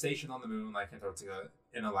a station on the moon, like Antarctica,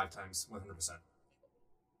 in our lifetimes, 100%.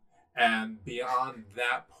 And beyond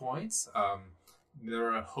that point,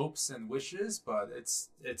 there are hopes and wishes, but it's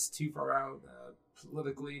too far out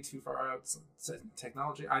politically, too far out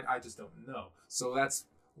technology. I just don't know. So that's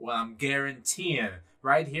what I'm guaranteeing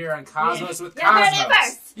right here on Cosmos with Cosmos. You heard it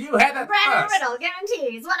first. You had that Brandon first. Riddle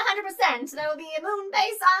guarantees 100% there will be a moon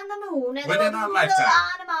base on the moon, and within there our will be lifetime. people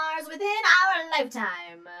on Mars within our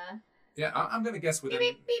lifetime. Yeah, I'm gonna guess within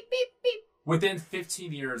Beep, beep, beep, beep. within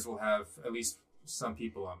 15 years we'll have at least some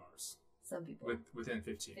people on Mars. Some people. Within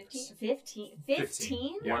 15 years. 15?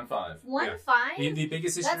 15. Yeah. 1-5. 1-5? The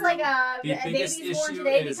biggest issue. That's like the biggest babies born issue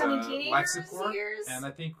today is becoming life teenagers. support, and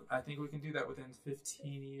I think we can do that within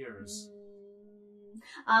 15 years.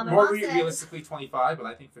 My More mom says, realistically 25, but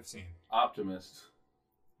I think 15. Optimist.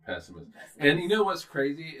 Pessimist. And you know what's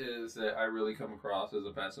crazy is that I really come across as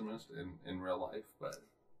a pessimist in real life, but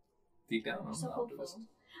deep down I'm so an hopeful. optimist.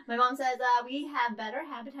 My mom says we have better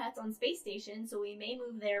habitats on space stations, so we may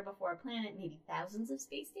move there before a planet, maybe thousands of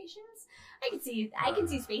space stations. I can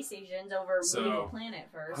see space stations over moving a planet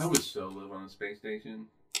first. I would still live on a space station.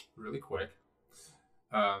 Really quick.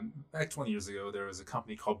 Back 20 years ago, there was a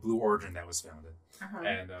company called Blue Origin that was founded.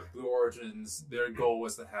 And Blue Origin's, their goal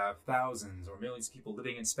was to have thousands or millions of people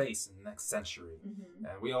living in space in the next century.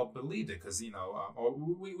 And we all believed it because, or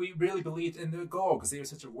we really believed in their goal because they were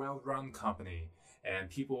such a well-run company.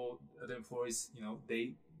 And people, the employees,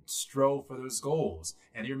 they strove for those goals.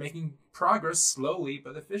 And you're making progress slowly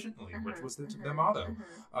but efficiently, which was the motto.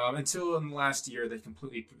 Until in the last year, they've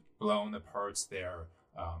completely blown apart their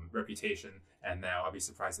reputation. And now I'd be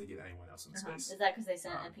surprised they get anyone else in space. Is that because they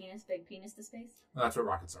sent a big penis to space? That's what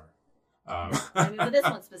rockets are. I mean, but this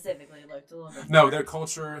one specifically looked a little bit. No, their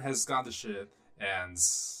culture has gone to shit, and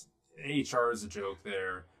HR is a joke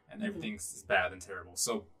there, and everything's bad and terrible.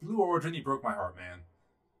 So Blue Origin, you broke my heart, man.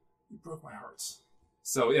 You broke my heart.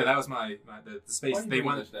 So yeah, that was the space. They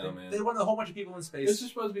wanted a whole bunch of people in space. This is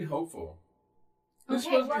supposed to be hopeful.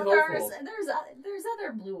 Okay, well, there's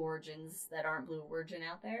other Blue Origins that aren't Blue Origin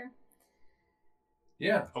out there.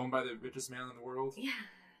 Yeah. Owned by the richest man in the world? Yeah.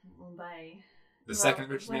 Owned by... The second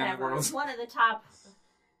richest man in the world? One of the top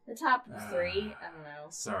 3. I don't know.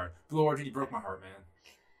 Sorry. Blue Origin, you broke my heart, man.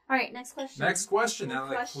 All right, next question. Next question. Now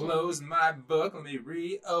I close my book. Let me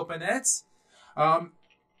reopen it.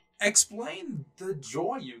 Explain the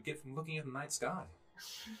joy you get from looking at the night sky.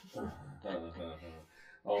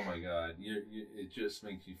 Oh my God. It just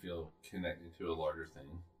makes you feel connected to a larger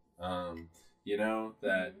thing.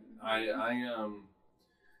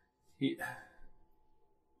 You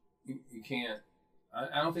can't.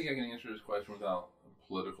 I don't think I can answer this question without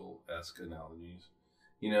political-esque analogies.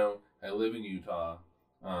 I live in Utah.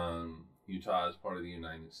 Utah is part of the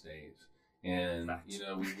United States, and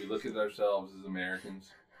we look at ourselves as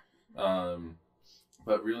Americans,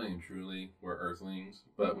 but really and truly we're Earthlings.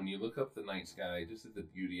 But when you look up the night sky, just at the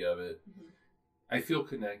beauty of it, I feel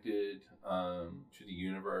connected to the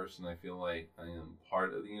universe, and I feel like I am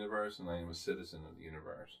part of the universe, and I am a citizen of the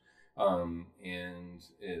universe. And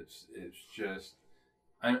it's just,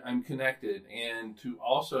 I'm connected, and to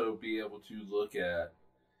also be able to look at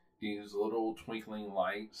these little twinkling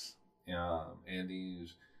lights, and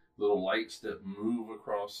these little lights that move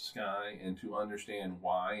across the sky, and to understand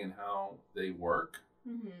why and how they work,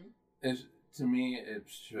 is, to me,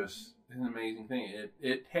 it's just an amazing thing.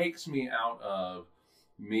 It takes me out of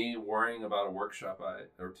me worrying about a workshop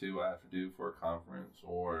or two I have to do for a conference,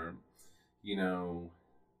 or,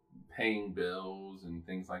 paying bills and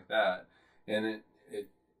things like that, and it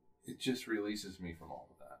just releases me from all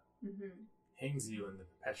of that. Hangs you in the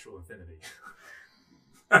perpetual infinity.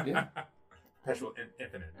 Yeah, perpetual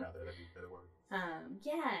infinite, rather. That'd be the word.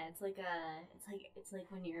 Yeah, it's like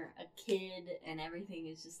when you're a kid and everything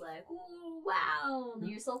is just like, oh wow,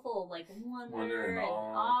 you're so full of like wonder and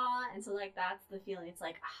awe, and so like that's the feeling. It's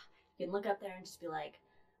like you can look up there and just be like,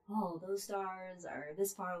 oh, those stars are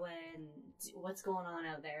this far away, and what's going on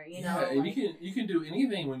out there? Yeah, and you can do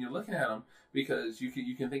anything when you're looking at them, because you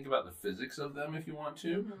can think about the physics of them if you want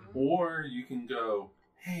to, or you can go,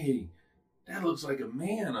 hey, that looks like a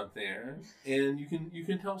man up there, and you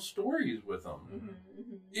can tell stories with them.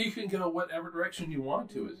 You can go whatever direction you want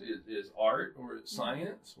to. Is art or it's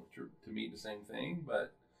science, which are to me the same thing,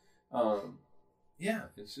 but yeah,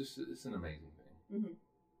 it's an amazing thing.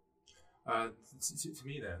 To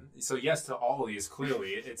me then, so yes to all of these,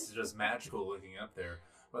 clearly it's just magical looking up there,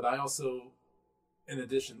 but I also, in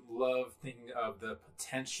addition, love thinking of the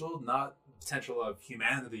potential, not potential of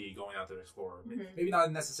humanity going out there to explore, maybe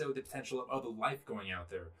not necessarily the potential of other life going out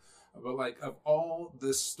there, but like of all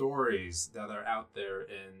the stories that are out there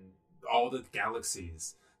in all the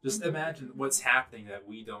galaxies. Just imagine what's happening that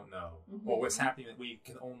we don't know, or what's happening that we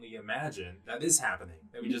can only imagine that is happening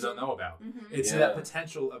that we just don't know about. It's that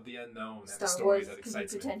potential of the unknown and the stories that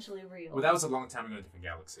excites me. Potentially real. Well, that was a long time ago in a different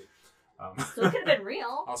galaxy. So it could have been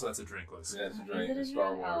real. Also, that's a drink list. Yeah, it's a drink. Is it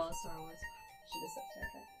Star Wars. Oh, Star Wars. Should have said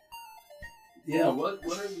that. Yeah. What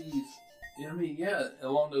are these? I mean, yeah.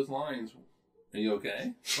 Along those lines, are you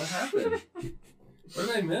okay? What happened? What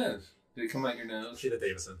did I miss? Did it come out your nose? Sheila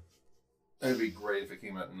Davison. That'd be great if it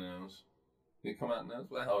came out the nose. Did it come out the nose?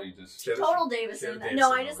 What the hell? You just Total Davison.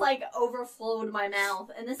 No, I just like overflowed my mouth,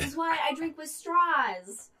 and this is why I drink with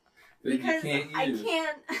straws. Because I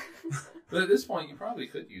can't. But at this point, you probably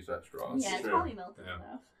could use that straw. Yeah, it's probably melted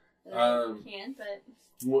enough. that I can't, but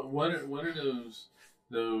what are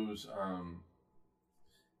those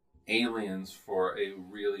aliens, for a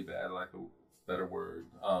really bad lack of a better word,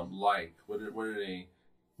 like? What do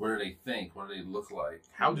they think? What do they look like?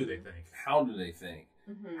 How do they think? How do they think?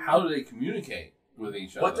 Mm-hmm. How do they communicate with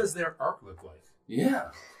each other? What does their arc look like?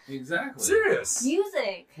 Yeah, exactly. Serious?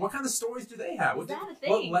 Music. What kind of stories do they have? Is that a thing?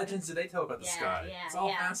 What legends do they tell about the sky? Yeah, It's all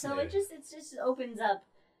yeah. fascinating. So it just opens up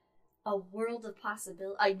a world of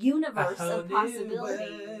possibility, a universe of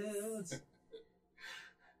possibilities.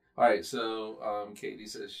 All right, so Katie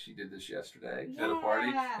says she did this yesterday at a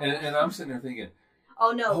party, and I'm sitting there thinking,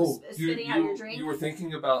 oh no, spitting out your drink. You were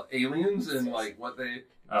thinking about aliens and like what they.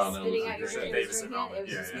 Oh no, Spitting out your drink. drink. Davison It was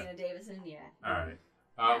yeah, Christina Davison. Yeah. All right.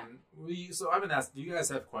 So I've been asked, do you guys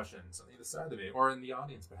have questions on either side of me or in the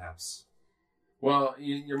audience, perhaps? Well,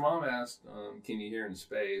 your mom asked, "Can you hear in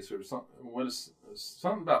space?" or something. What is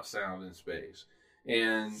something about sound in space?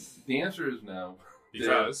 And the answer is no.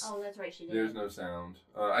 Because that's right. She did. There's no sound.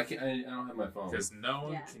 I don't have my phone. Because no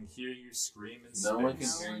one can hear you scream in space. No one can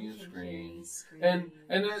hear you scream.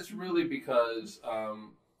 And that's really because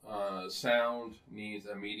sound needs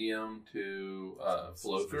a medium to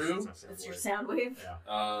flow through. It's your sound wave.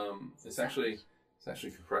 Yeah. It's actually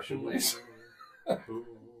compression waves.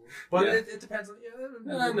 But Yeah. it depends on.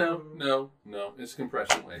 No. It's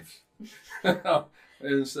compression waves.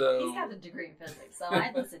 And so He's got a degree in physics, so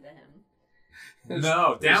I'd listen to him.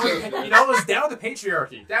 No, down with down with the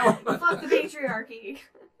patriarchy. Down. Fuck the patriarchy.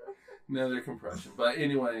 No, they're compression. But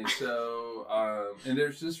anyway, so and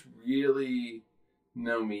there's just really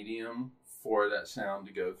no medium for that sound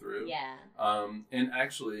to go through. Yeah. And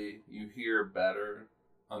actually, you hear better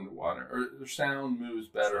underwater, or the sound moves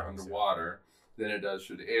better underwater than it does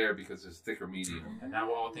through the air because it's thicker medium. And now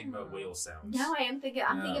we're all thinking about whale sounds. Now I am thinking.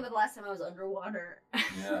 I'm thinking about the last time I was underwater.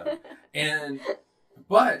 Yeah.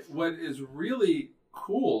 But what is really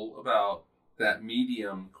cool about that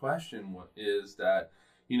medium question is that,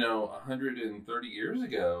 130 years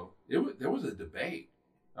ago, there was a debate.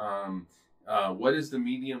 What is the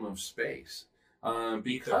medium of space?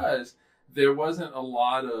 Because there wasn't a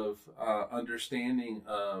lot of understanding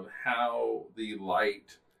of how the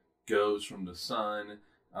light goes from the sun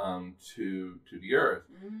to the earth.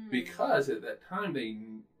 Because at that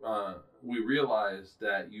time we realized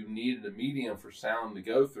that you needed a medium for sound to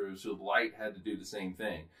go through, so light had to do the same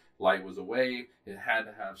thing. Light was a wave, it had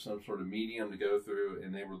to have some sort of medium to go through,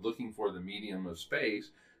 and they were looking for the medium of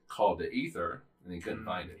space called the ether, and they couldn't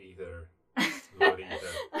find it. Ether. Lord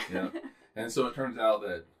ether. Yeah. And so it turns out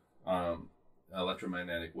that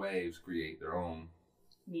electromagnetic waves create their own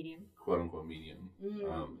medium, quote unquote medium.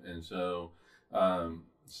 And so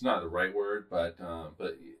it's not the right word, but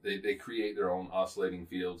they create their own oscillating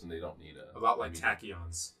fields, and they don't need a lot like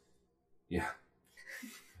tachyons. Yeah.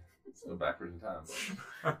 So backwards in time.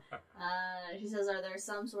 She says, "Are there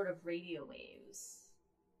some sort of radio waves?"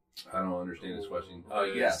 I don't understand this question.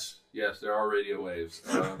 Yes, there are radio waves.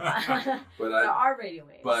 But there are radio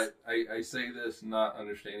waves. But I say this not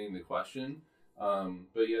understanding the question.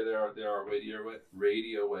 But yeah, there are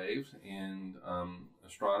radio waves, and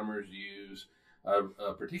astronomers use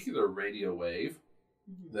a particular radio wave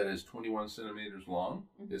that is 21 centimeters long,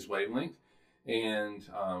 its wavelength, and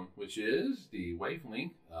which is the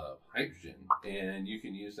wavelength of hydrogen, and you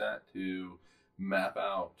can use that to map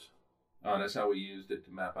out. That's how we used it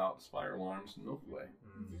to map out the spiral arms in the Milky Way,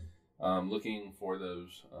 looking for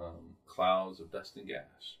those clouds of dust and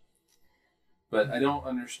gas. But I don't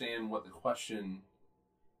understand what the question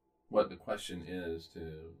is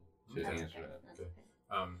to answer that. Okay.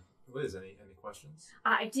 Liz, any questions?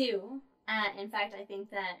 I do. In fact, I think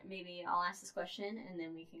that maybe I'll ask this question and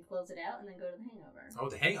then we can close it out and then go to the hangover. Oh,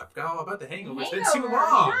 the hangover! I forgot all about the hangover. It's been Hangover. too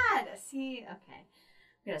long. God, see, okay.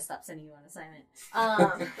 I'm gonna stop sending you on assignment.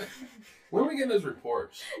 When are we getting those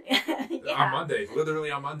reports? On Monday,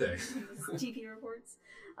 literally on Monday. TP reports.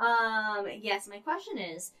 Yes, my question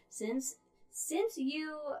is, since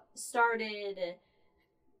you started,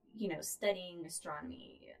 studying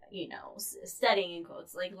astronomy, studying in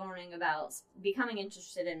quotes, like learning about, becoming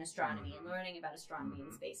interested in astronomy and learning about astronomy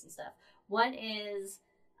and space and stuff, what is,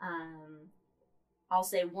 I'll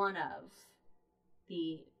say one of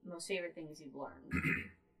the most favorite things you've learned?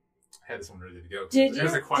 I had this one ready to go. Did you?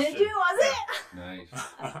 There's a question. Did you? Was it?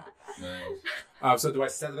 Nice. So do I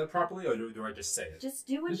set it up properly, or do I just say it? Just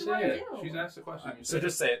do what Just you want say to it. do. She's asked the question. So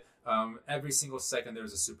just say it. Every single second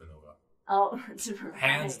there's a supernova. Oh,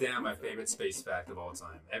 hands down, my favorite space fact of all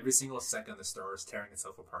time. Every single second the star is tearing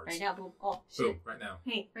itself apart. Right now, boom. Oh, shit. Boom, right now.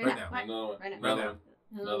 Hey, right now.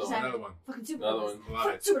 Another one. Fucking supernovas. Another one.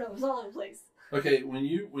 Fucking supernovas all over the place. Okay, when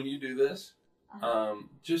you do this,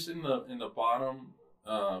 Just in the bottom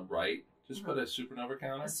right, just put a supernova A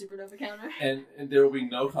counter, supernova counter. and there will be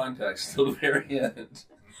no context till the very end.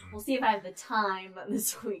 We'll see if I have the time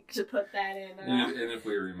this week to put that in. And if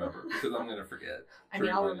we remember, because I'm gonna forget. I mean,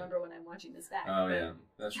 I'll remember when I'm watching this back. Oh but... yeah,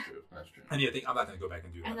 that's true. That's true. And you think I'm not going to go back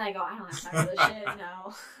and do that. And then I go, I don't have time for this shit.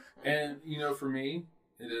 No. And for me,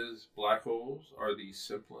 it is black holes are the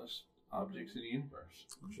simplest objects in the universe,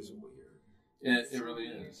 which is weird. It really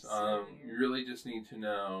is. You really just need to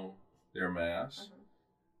know their mass,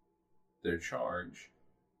 their charge,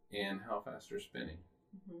 and how fast they're spinning.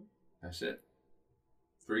 That's it.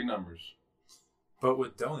 3 numbers. But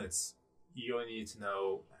with donuts, you only need to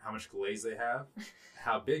know how much glaze they have,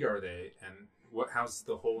 how big are they, and how's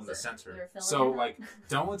the hole in the center. So, like,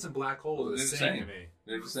 donuts and black holes are the same to me.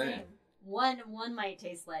 They're the same. One might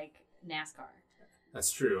taste like NASCAR.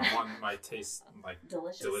 That's true. One might taste like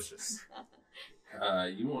delicious.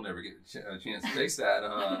 You won't ever get a chance to taste that.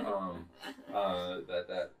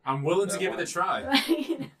 I'm willing to give it a try.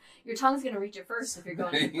 Right? Your tongue's gonna reach it first if you're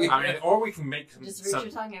going. I mean, or we can make just reach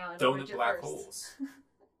your tongue out and donut reach it black first. holes.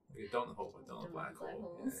 Like a donut hole, a donut black hole.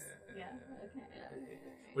 Holes. Yeah. Okay.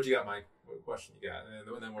 What you got, Mike? What question you got? And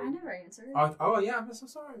then I never answered. Oh yeah, I'm so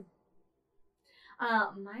sorry.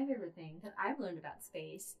 My favorite thing that I've learned about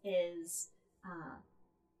space is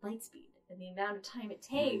light speed and the amount of time it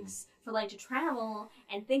takes for light to travel,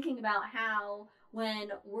 and thinking about how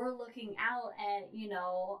when we're looking out at,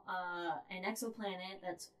 an exoplanet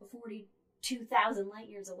that's 42,000 light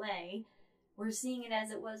years away, we're seeing it as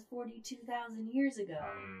it was 42,000 years ago.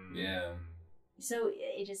 Yeah. So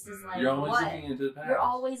it just is like, you're always looking into the past. You're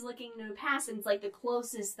always looking into the past, and it's like the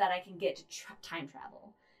closest that I can get to time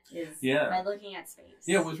travel is by looking at space.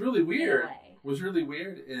 Yeah, what's really weird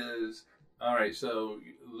is, all right, so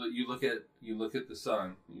you look at the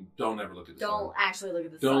sun. You don't ever look at the sun. Don't actually look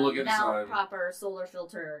at the sun. Don't look at the sun. Proper solar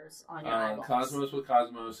filters on your eyeballs. Cosmos with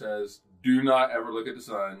Cosmos says, do not ever look at the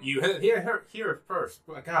sun. You hear it first.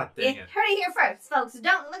 God dang it. Heard it here first, folks.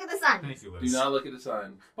 Don't look at the sun. Thank you, Liz. Do not look at the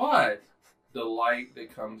sun. But the light that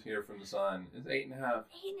comes here from the sun is 8.5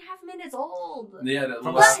 minutes old. Yeah,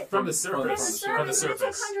 from the surface. It took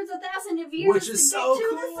hundreds of thousands of years which is to so get to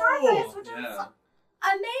cool. the surface, which is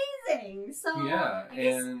amazing. So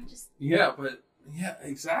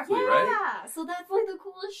exactly, right? Yeah, so that's like the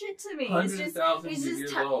coolest shit to me.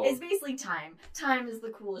 It's basically time. Time is the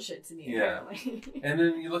coolest shit to me. Yeah. Apparently. And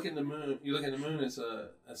then you look at the moon. It's a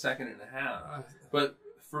second and a half. But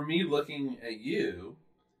for me, looking at you,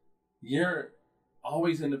 you're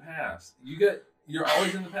always in the past. You're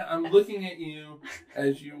always in the past. I'm looking at you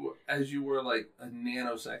as you were like a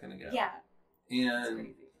nanosecond ago. Yeah.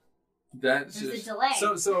 And there's a delay.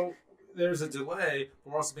 So there's a delay.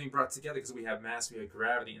 We're also being brought together because we have mass, we have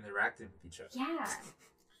gravity interacting with each other. Yeah.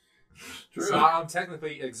 True. So I'm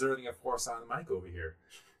technically exerting a force on Mike over here.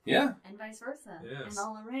 Yeah. And vice versa. Yes. And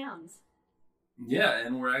all around. Yeah,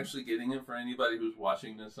 and we're actually getting it for anybody who's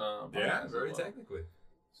watching this podcast. Very technically.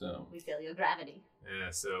 So we feel your gravity. Yeah,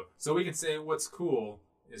 so we can say what's cool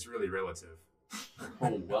is really relative.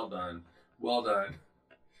 Oh, well done. Well done.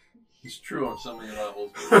 It's true on so many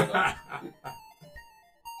levels. But well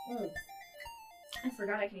done. I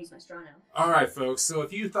forgot I can use my straw now. All right, folks. So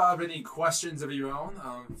if you thought of any questions of your own,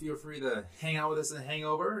 feel free to hang out with us in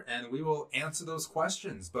Hangover, and we will answer those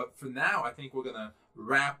questions. But for now, I think we're going to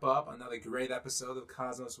wrap up another great episode of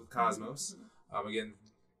Cosmos with Cosmos. Again,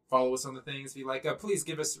 follow us on the things. If you like, please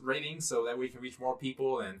give us ratings so that we can reach more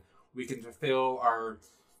people and we can fulfill our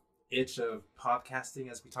itch of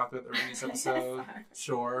podcasting, as we talked about earlier in this episode.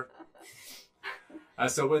 Sure.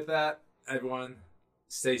 So with that, everyone,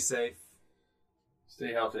 stay safe.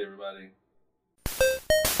 Stay healthy, everybody.